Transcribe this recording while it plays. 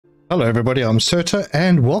Hello everybody, I'm Serta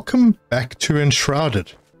and welcome back to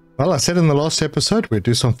Enshrouded. Well, I said in the last episode we'd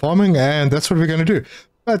do some farming and that's what we're going to do.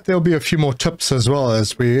 But there'll be a few more tips as well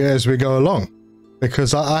as we go along.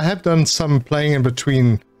 Because I have done some playing in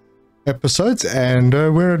between episodes and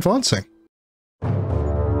we're advancing.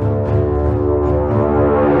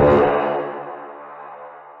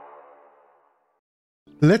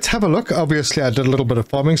 Let's have a look. Obviously I did a little bit of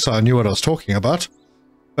farming so I knew what I was talking about.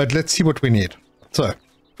 But let's see what we need. So,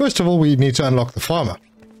 first of all, we need to unlock the farmer,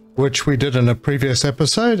 which we did in a previous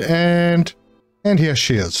episode, and here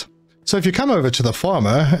she is. So if you come over to the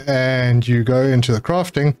farmer and you go into the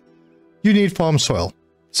crafting, you need farm soil.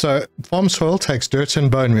 So farm soil takes dirt and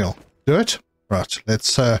bone meal. Dirt? Right,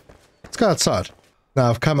 let's go outside. Now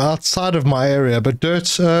I've come outside of my area, but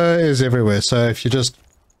dirt is everywhere. So if you just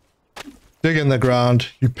dig in the ground,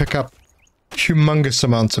 you pick up humongous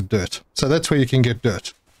amounts of dirt. So that's where you can get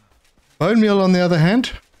dirt. Bone meal, on the other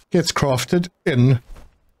hand, gets crafted in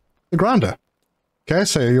the grinder. Okay,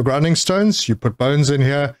 so your grinding stones, you put bones in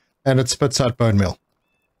here, and it spits out bone meal.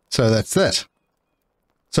 So that's that.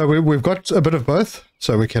 So we've got a bit of both,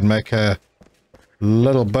 so we can make a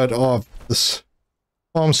little bit of this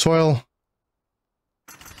farm soil.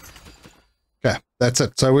 Okay, that's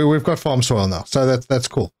it. So we've got farm soil now, so that's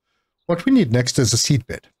cool. What we need next is a seed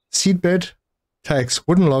bed. Seed bed takes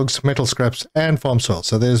wooden logs, metal scraps, and farm soil.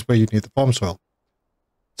 So there's where you need the farm soil.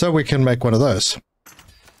 So we can make one of those.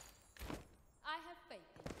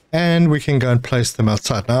 And we can go and place them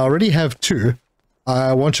outside. Now I already have two.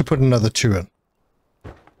 I want to put another two in.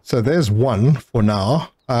 So there's one for now.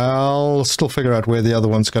 I'll still figure out where the other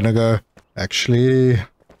one's going to go. Actually,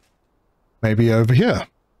 maybe over here.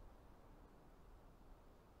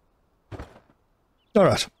 All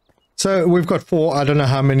right. So we've got four. I don't know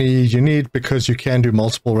how many you need because you can do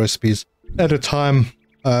multiple recipes at a time.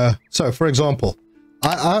 So for example,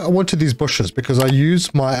 I wanted these bushes because I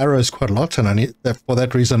use my arrows quite a lot, and I need for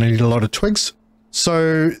that reason I need a lot of twigs.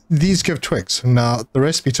 So these give twigs. Now the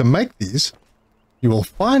recipe to make these you will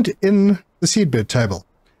find in the seedbed table.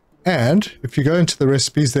 And if you go into the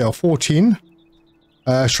recipes, there are 14.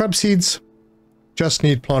 Shrub seeds just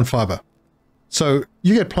need plant fiber. So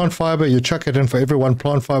you get plant fiber, you chuck it in. For every one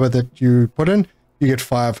plant fiber that you put in, you get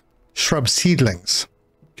 5 shrub seedlings.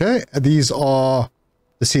 Okay, these are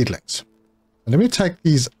the seedlings. And let me take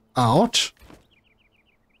these out.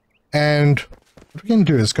 And what we can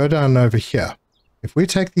do is go down over here. If we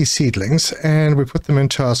take these seedlings and we put them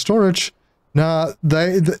into our storage, now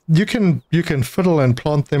you can fiddle and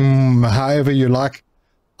plant them however you like.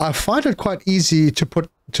 I find it quite easy to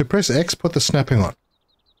press X, put the snapping on.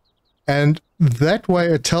 And that way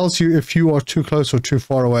it tells you if you are too close or too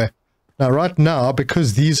far away. Now right now,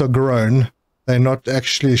 because these are grown, they're not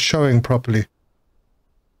actually showing properly.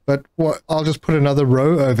 But I'll just put another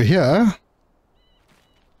row over here.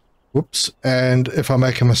 Whoops. And if I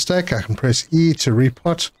make a mistake, I can press E to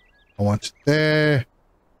repot. I want it there.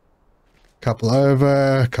 Couple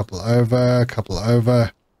over, couple over, couple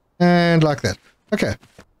over. And like that. Okay.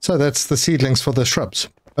 So that's the seedlings for the shrubs.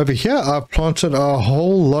 Over here, I've planted a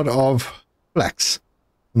whole lot of flax.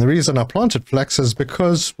 And the reason I planted flax is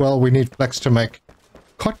because, well, we need flax to make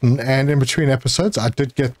cotton. And in between episodes, I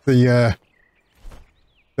did get the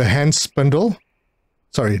hand spindle.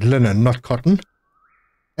 Sorry, linen, not cotton.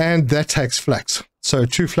 And that takes flax. So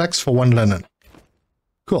 2 flax for 1 linen.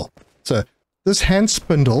 Cool. So this hand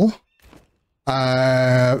spindle,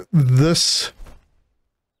 this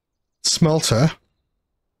smelter,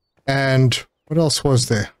 and what else was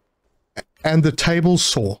there? And the table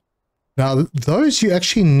saw. Now, those you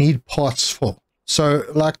actually need parts for. So,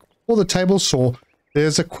 like, for the table saw,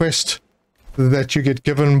 there's a quest that you get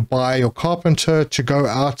given by your carpenter to go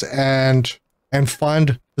out and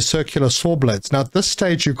find the circular saw blades. Now, at this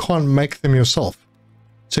stage, you can't make them yourself.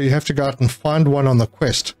 So you have to go out and find one on the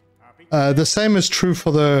quest. The same is true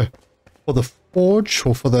for the forge,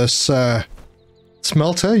 or for this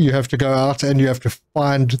smelter. You have to go out and you have to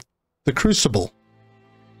find the crucible.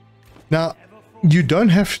 Now, you don't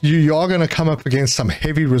have to, you are going to come up against some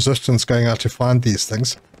heavy resistance going out to find these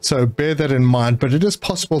things. So bear that in mind, but it is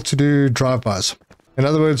possible to do drive-bys. In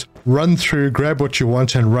other words, run through, grab what you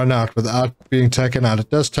want and run out without being taken out. It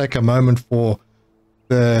does take a moment for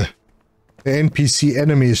the NPC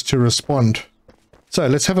enemies to respond. So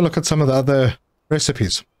let's have a look at some of the other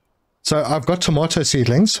recipes. So I've got tomato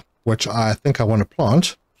seedlings, which I think I want to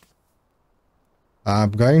plant.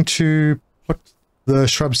 I'm going to put the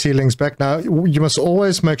shrub seedlings back. Now, you must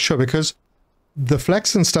always make sure, because the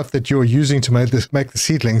flax and stuff that you're using to make the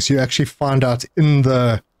seedlings, you actually find out in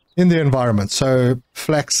the environment. So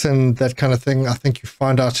flax and that kind of thing, I think you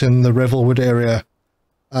find out in the Revelwood area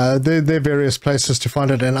There are various places to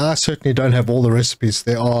find it, and I certainly don't have all the recipes.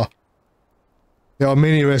 There are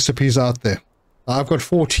many recipes out there. I've got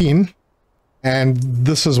 14, and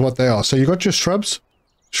this is what they are. So you got your shrubs.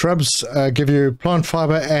 Shrubs give you plant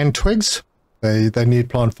fiber and twigs. They need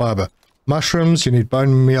plant fiber. Mushrooms, you need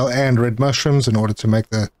bone meal and red mushrooms in order to make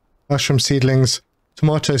the mushroom seedlings.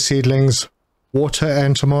 Tomato seedlings, water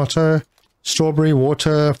and tomato. Strawberry,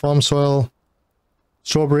 water, farm soil.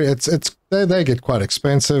 Strawberry, they get quite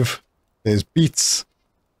expensive. There's beets,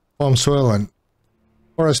 farm soil and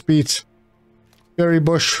forest beet. Berry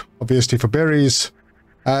bush, obviously for berries.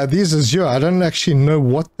 These azure, I don't actually know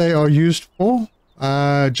what they are used for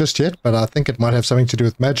just yet, but I think it might have something to do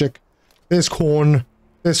with magic. There's corn,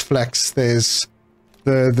 there's flax, there's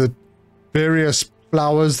the various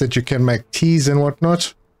flowers that you can make teas and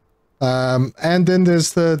whatnot. And then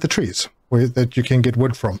there's the trees that you can get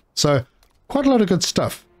wood from. So quite a lot of good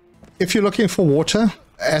stuff. If you're looking for water,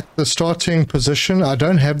 at the starting position, I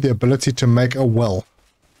don't have the ability to make a well.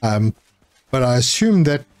 But I assume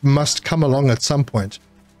that must come along at some point.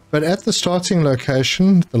 But at the starting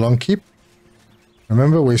location, the Long Keep,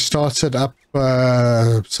 remember we started up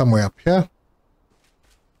somewhere up here.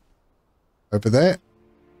 Over there.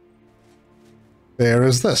 There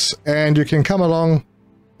is this. And you can come along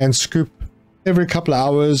and scoop every couple of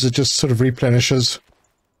hours. It just sort of replenishes.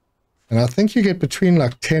 And I think you get between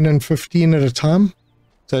like 10 and 15 at a time.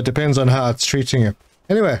 So it depends on how it's treating you.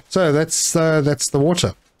 Anyway, so that's the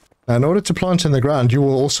water. Now, in order to plant in the ground, you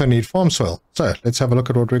will also need farm soil. So let's have a look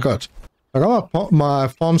at what we got. I got my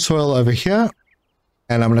farm soil over here.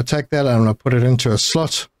 And I'm going to take that and I'm going to put it into a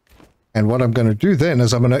slot. And what I'm going to do then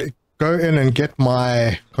is I'm going to go in and get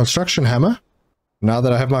my construction hammer. Now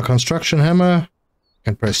that I have my construction hammer, I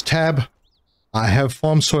can press tab. I have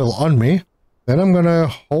farm soil on me. Then I'm going to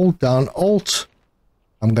hold down Alt.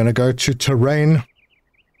 I'm going to go to terrain.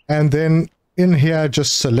 And then in here,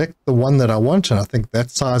 just select the one that I want. And I think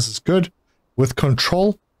that size is good. With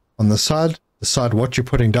control on the side, decide what you're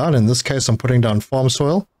putting down. In this case, I'm putting down farm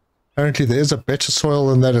soil. Apparently, there is a better soil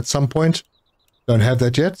than that at some point. Don't have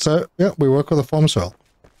that yet. So, yeah, we work with the farm soil.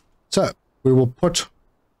 So, we will put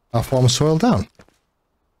our farm soil down.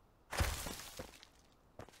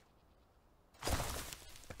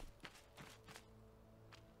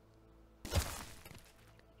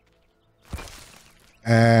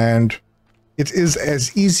 And it is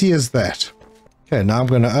as easy as that. Okay, now I'm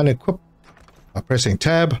going to unequip by pressing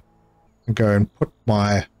tab and go and put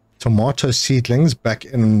my tomato seedlings back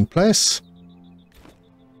in place.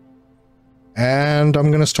 And I'm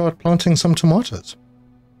going to start planting some tomatoes.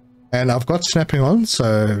 And I've got snapping on,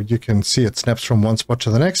 so you can see it snaps from one spot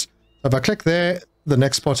to the next. So if I click there, the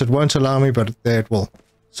next spot it won't allow me, but there it will.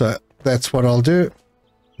 So that's what I'll do.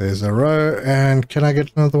 There's a row, and can I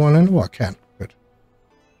get another one in? Oh, I can. Good.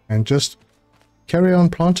 And just carry on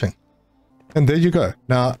planting. And there you go.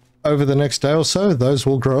 Now, over the next day or so, those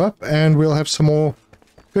will grow up, and we'll have some more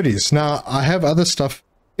goodies. Now, I have other stuff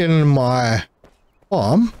in my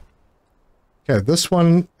farm. Okay, this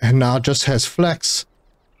one now just has flax.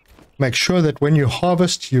 Make sure that when you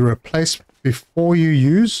harvest, you replace before you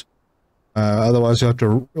use. Otherwise, you have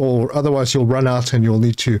to, or otherwise you'll run out and you'll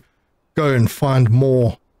need to go and find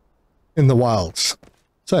more in the wilds.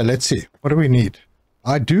 So let's see. What do we need?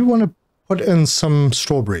 I do want to put in some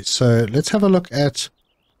strawberries. So let's have a look at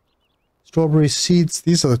strawberry seeds.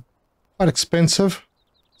 These are quite expensive.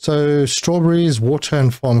 So strawberries, water,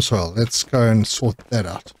 and farm soil. Let's go and sort that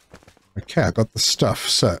out. Okay, I got the stuff.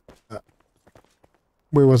 So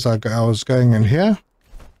where was I? I was going in here.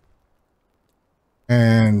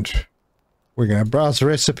 And we're going to browse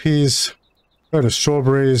recipes. Go to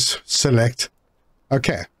strawberries. Select.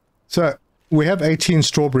 Okay, so we have 18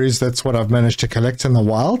 strawberries. That's what I've managed to collect in the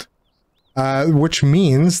wild. Which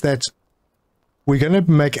means that we're going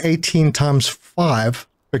to make 18 times 5.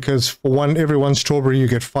 Because for every one strawberry, you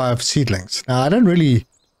get 5 seedlings. Now, I don't really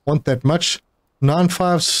want that much. 9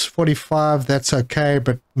 5's 45, that's okay.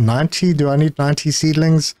 But 90, do I need 90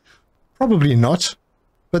 seedlings? Probably not.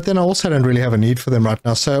 But then I also don't really have a need for them right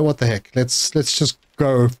now. So what the heck? Let's just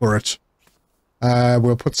go for it.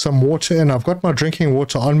 We'll put some water in. I've got my drinking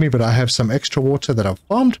water on me, but I have some extra water that I've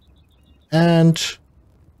farmed. And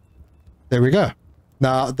there we go.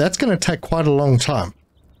 Now, that's going to take quite a long time.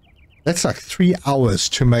 That's like 3 hours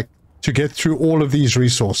to get through all of these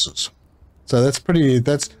resources. So that's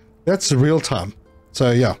real time. So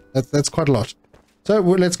yeah, that's quite a lot. So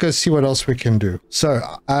let's go see what else we can do. So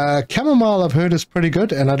chamomile I've heard is pretty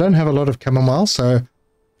good, and I don't have a lot of chamomile, so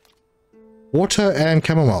water and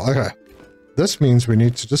chamomile. Okay. This means we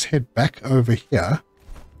need to just head back over here.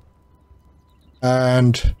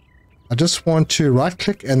 And I just want to right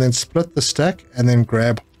click and then split the stack and then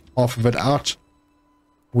grab half of it out.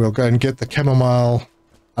 We'll go and get the chamomile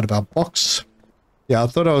out of our box. Yeah, I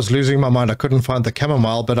thought I was losing my mind. I couldn't find the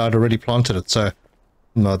chamomile, but I'd already planted it. So,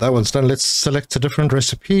 no, that one's done. Let's select a different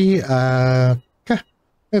recipe. Okay,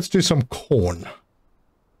 let's do some corn.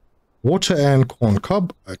 Water and corn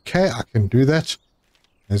cob. Okay, I can do that.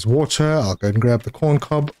 There's water. I'll go and grab the corn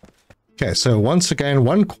cob. Okay, so once again,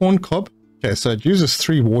 1 corn cob. Okay, so it uses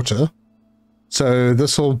 3 water. So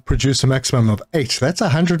this will produce a maximum of 8. That's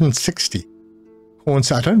 160 corn.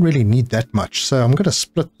 So I don't really need that much. So I'm going to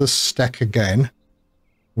split this stack again.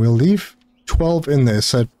 We'll leave 12 in there.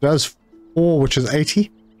 So it does 4, which is 80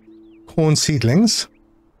 corn seedlings.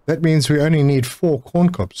 That means we only need 4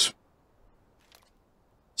 corn cobs.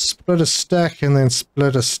 Split a stack and then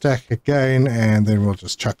split a stack again, and then we'll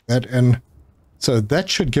just chuck that in. So that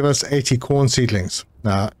should give us 80 corn seedlings.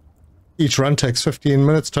 Now, each run takes 15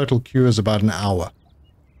 minutes. Total queue is about an hour.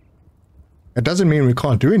 It doesn't mean we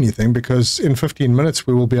can't do anything, because in 15 minutes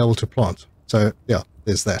we will be able to plant. So yeah,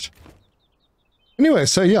 there's that. Anyway,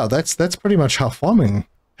 so yeah, that's pretty much how farming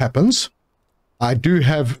happens. I do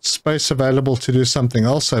have space available to do something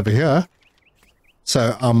else over here.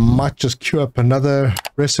 So I might just queue up another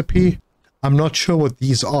recipe. I'm not sure what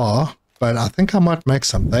these are, but I think I might make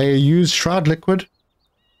some. They use shroud liquid,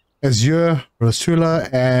 azure, rasula,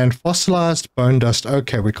 and fossilized bone dust.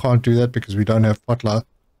 Okay, we can't do that because we don't have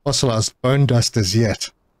fossilized bone dust as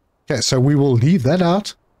yet. Okay, so we will leave that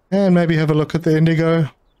out and maybe have a look at the indigo.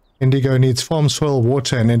 Indigo needs farm soil,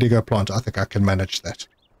 water, and indigo plant. I think I can manage that.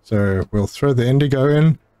 So we'll throw the indigo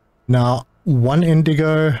in. Now, 1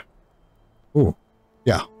 indigo. Oh,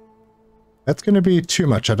 yeah. That's going to be too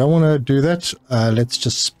much. I don't want to do that. Let's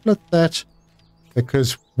just split that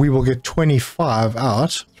because we will get 25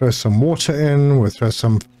 out. Throw some water in. We'll throw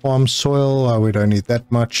some farm soil. We don't need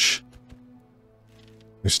that much.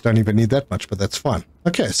 We just don't even need that much, but that's fine.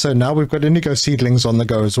 Okay, so now we've got indigo seedlings on the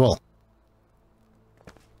go as well.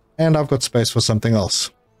 And I've got space for something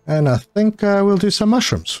else. And I think we'll do some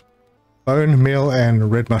mushrooms. Bone meal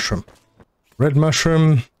and red mushroom. Red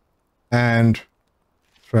mushroom and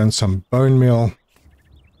throw in some bone meal.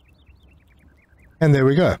 And there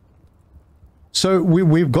we go. So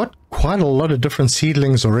we've got quite a lot of different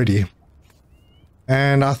seedlings already.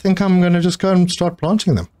 And I think I'm going to just go and start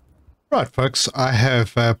planting them. Right, folks, I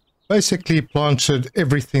have basically planted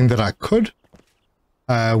everything that I could,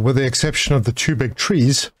 with the exception of the 2 big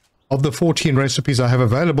trees. Of the 14 recipes I have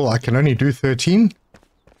available, I can only do 13.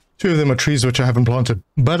 2 of them are trees which I haven't planted.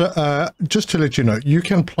 But just to let you know, you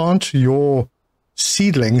can plant your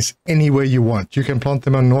seedlings anywhere you want. You can plant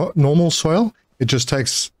them on normal soil. It just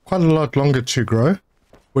takes quite a lot longer to grow,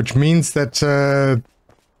 which means that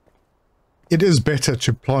it is better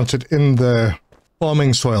to plant it in the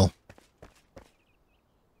farming soil.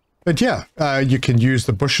 But yeah, you can use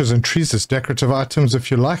the bushes and trees as decorative items if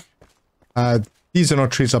you like. These are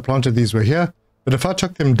not trees I planted, these were here. But if I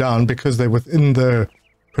took them down because they're within the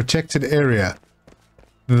protected area,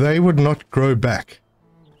 they would not grow back.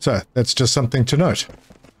 So that's just something to note.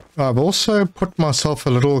 I've also put myself a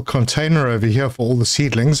little container over here for all the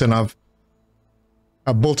seedlings, and I've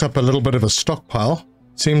built up a little bit of a stockpile.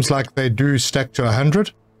 Seems like they do stack to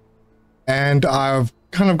 100. And I've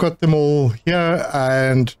kind of got them all here,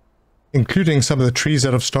 and including some of the trees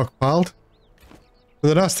that I've stockpiled.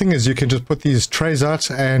 The nice thing is you can just put these trays out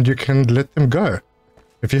and you can let them go.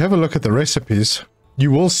 If you have a look at the recipes, you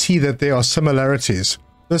will see that there are similarities.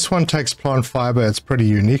 This one takes plant fiber, it's pretty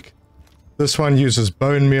unique. This one uses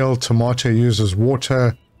bone meal, tomato uses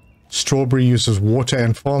water, strawberry uses water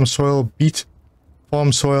and farm soil, beet,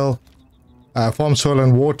 farm soil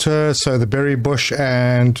and water. So the berry bush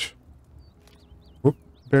and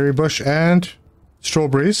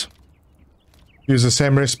strawberries use the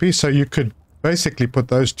same recipe. So you could basically put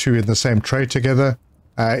those 2 in the same tray together.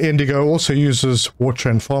 Indigo also uses water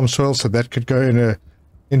and farm soil, so that could go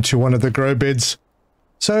into one of the grow beds.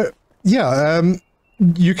 So yeah,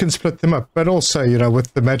 you can split them up, but also, you know,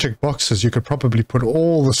 with the magic boxes, you could probably put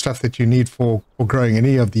all the stuff that you need for growing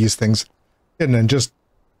any of these things in and just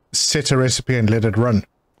set a recipe and let it run.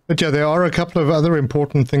 But yeah, there are a couple of other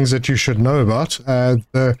important things that you should know about.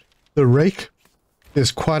 The rake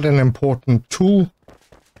is quite an important tool.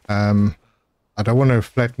 I don't want to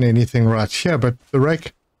flatten anything right here, but the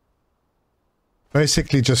rake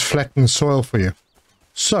basically just flattens soil for you.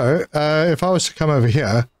 So if I was to come over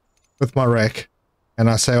here with my rake and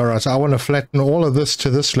I say, all right, I want to flatten all of this to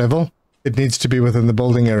this level, it needs to be within the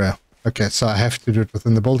building area. Okay, so I have to do it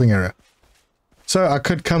within the building area. So I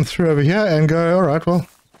could come through over here and go, all right, well,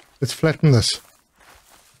 let's flatten this.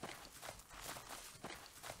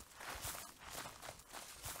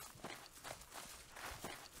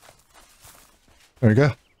 There we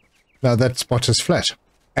go. Now that spot is flat.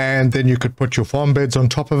 And then you could put your farm beds on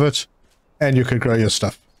top of it, and you could grow your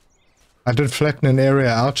stuff. I did flatten an area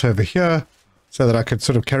out over here so that I could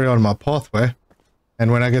sort of carry on my pathway.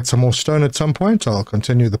 And when I get some more stone at some point, I'll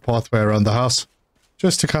continue the pathway around the house,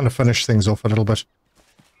 just to kind of finish things off a little bit.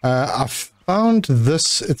 I found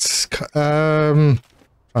this, it's, trying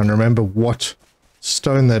to remember what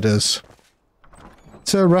stone that is.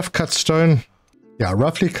 It's a rough cut stone. Yeah,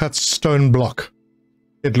 roughly cut stone block.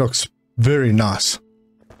 It looks very nice.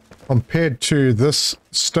 Compared to this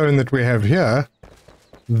stone that we have here,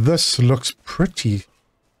 this looks pretty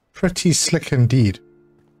slick indeed.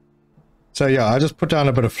 So yeah, I just put down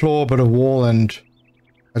a bit of floor, a bit of wall, and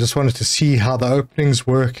I just wanted to see how the openings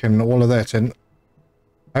work and all of that. And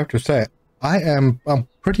I have to say, I'm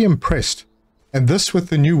pretty impressed. And this with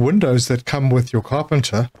the new windows that come with your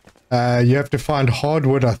carpenter, you have to find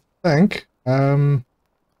hardwood, I think.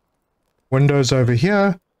 Windows over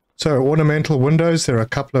here. So ornamental windows, there are a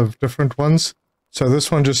couple of different ones. So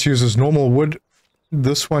this one just uses normal wood.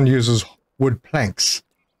 This one uses wood planks.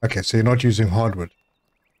 Okay, so you're not using hardwood.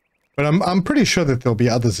 But I'm pretty sure that there'll be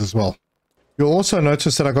others as well. You'll also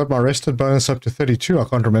notice that I got my rested bonus up to 32. I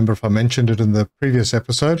can't remember if I mentioned it in the previous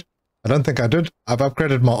episode. I don't think I did. I've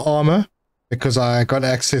upgraded my armor because I got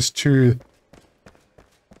access to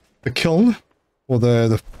the kiln or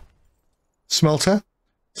the smelter.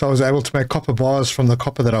 So I was able to make copper bars from the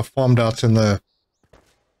copper that I farmed out in the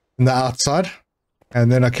outside. And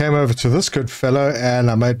then I came over to this good fellow and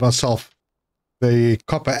I made myself the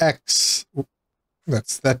copper axe.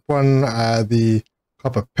 That's that one. The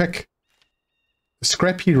copper pick. The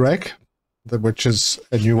scrappy rake, which is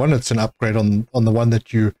a new one. It's an upgrade on the one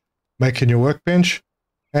that you make in your workbench.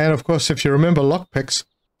 And of course, if you remember lockpicks,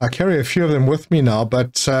 I carry a few of them with me now,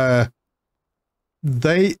 but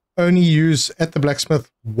they only use at the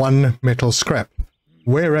blacksmith one metal scrap.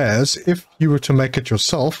 Whereas if you were to make it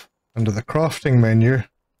yourself, under the crafting menu,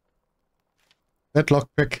 that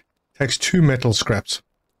lockpick takes 2 metal scraps.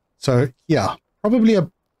 So yeah, probably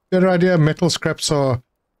a better idea. Metal scraps are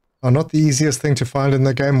not the easiest thing to find in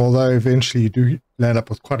the game, although eventually you do land up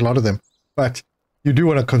with quite a lot of them. But you do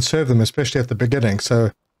want to conserve them, especially at the beginning.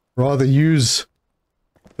 So rather use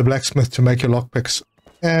the blacksmith to make your lockpicks,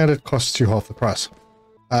 and it costs you half the price.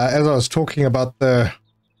 As I was talking about the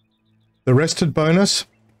rested bonus,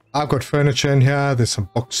 I've got furniture in here. There's some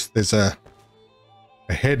books. There's a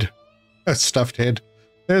head, a stuffed head.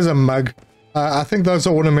 There's a mug. I think those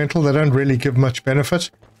are ornamental. They don't really give much benefit.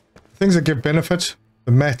 Things that give benefit,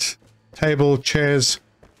 the mat, table, chairs.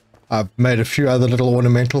 I've made a few other little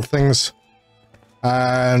ornamental things.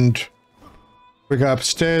 And we go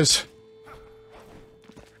upstairs.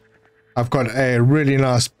 I've got a really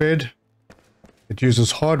nice bed. It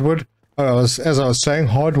uses hardwood. As I was saying,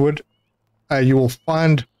 hardwood you will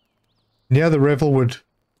find near the Revelwood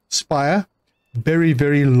Spire very,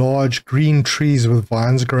 very large green trees with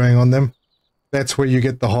vines growing on them. That's where you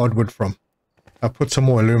get the hardwood from. I put some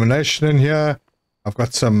more illumination in here. I've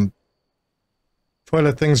got some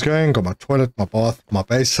toilet things going. Got my toilet, my bath, my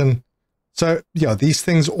basin. So yeah, these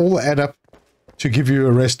things all add up to give you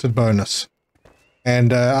a rested bonus.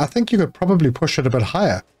 And I think you could probably push it a bit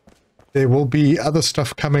higher. There will be other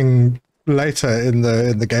stuff coming later in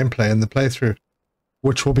the gameplay, in the playthrough,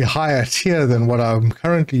 which will be higher tier than what I'm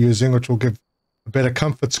currently using, which will give a better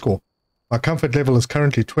comfort score. My comfort level is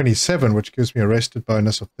currently 27, which gives me a rested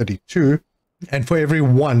bonus of 32. And for every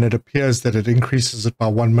 1, it appears that it increases it by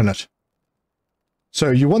 1 minute.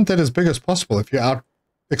 So you want that as big as possible if you're out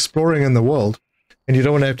exploring in the world and you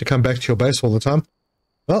don't want to have to come back to your base all the time.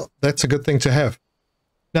 Well, that's a good thing to have.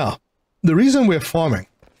 Now, the reason we're farming,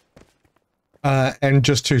 and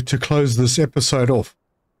just to close this episode off,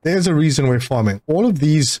 there's a reason we're farming. All of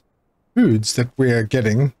these foods that we're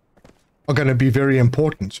getting are going to be very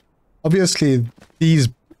important. Obviously, these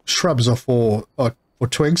shrubs are for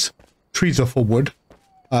twigs. Trees are for wood.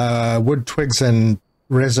 Wood, twigs, and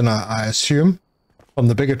resin, I assume, from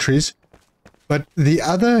the bigger trees. But the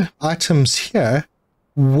other items here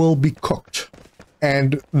will be cooked.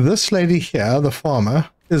 And this lady here, the farmer,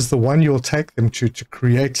 is the one you'll take them to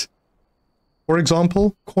create. For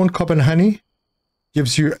example, corn cob and honey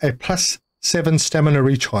gives you a +7 stamina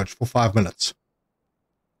recharge for 5 minutes.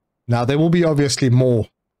 Now, there will be obviously more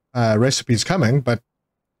recipes coming, but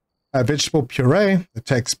a vegetable puree that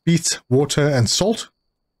takes beets, water, and salt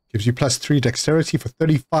gives you +3 dexterity for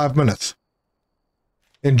 35 minutes.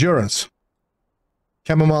 Endurance.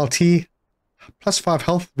 Chamomile tea, +5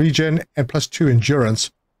 health regen, and +2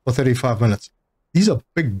 endurance for 35 minutes. These are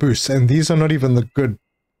big boosts, and these are not even the good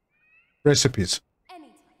recipes.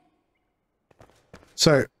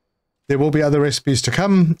 So there will be other recipes to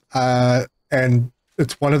come, and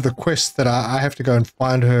it's one of the quests that I have to go and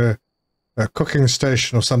find her a cooking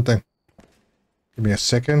station or something. Give me a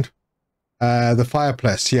second. The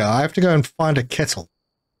fireplace. Yeah, I have to go and find a kettle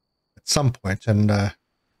at some point, and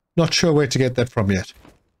not sure where to get that from yet.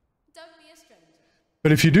 Don't be a stranger.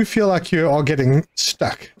 But if you do feel like you are getting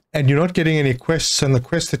stuck and you're not getting any quests, and the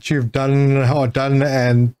quests that you've done are done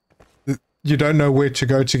and you don't know where to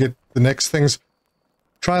go to get the next things,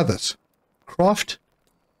 try this. Craft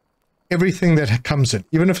everything that comes in,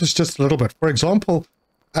 even if it's just a little bit. For example,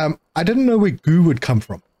 I didn't know where goo would come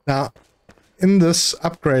from. Now, in this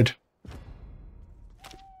upgrade,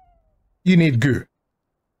 you need goo.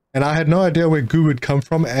 And I had no idea where goo would come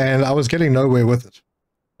from, and I was getting nowhere with it.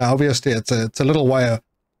 Now, obviously, it's a little way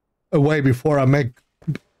away before I make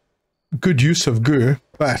good use of goo,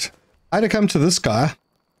 but I had to come to this guy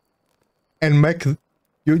and make...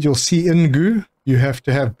 You'll see in goo, you have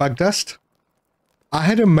to have bug dust. I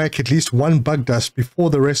had to make at least one bug dust before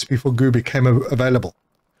the recipe for goo became available.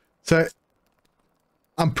 So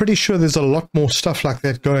I'm pretty sure there's a lot more stuff like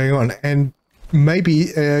that going on, and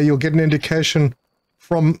maybe you'll get an indication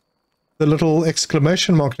from the little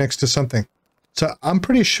exclamation mark next to something. So I'm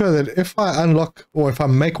pretty sure that if I unlock, or if I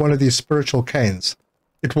make one of these spiritual canes,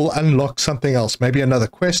 it will unlock something else, maybe another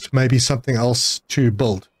quest, maybe something else to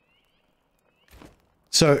build.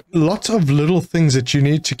 So lots of little things that you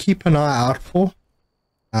need to keep an eye out for.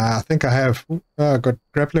 I think I have got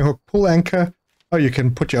grappling hook, pull anchor. Oh, you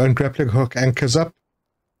can put your own grappling hook anchors up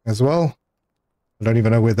as well. I don't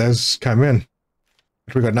even know where those come in.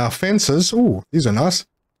 But we got now fences. Oh, these are nice.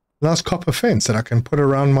 Nice copper fence that I can put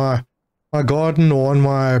around my garden or on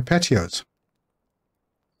my patios.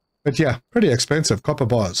 But yeah, pretty expensive copper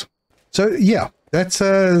bars. So yeah,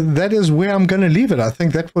 that is where I'm going to leave it. I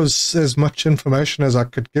think that was as much information as I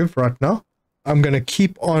could give right now. I'm going to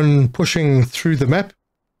keep on pushing through the map,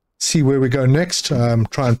 see where we go next,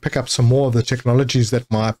 try and pick up some more of the technologies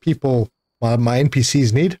that my people, my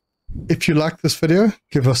NPCs need. If you like this video,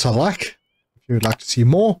 give us a like. If you would like to see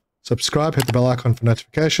more, subscribe, hit the bell icon for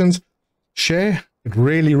notifications, share. It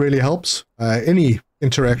really, really helps. Any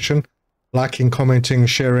interaction, liking, commenting,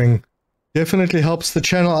 sharing, definitely helps the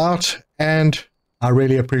channel out, and I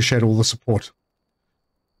really appreciate all the support.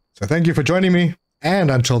 So thank you for joining me,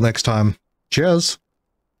 and until next time, cheers.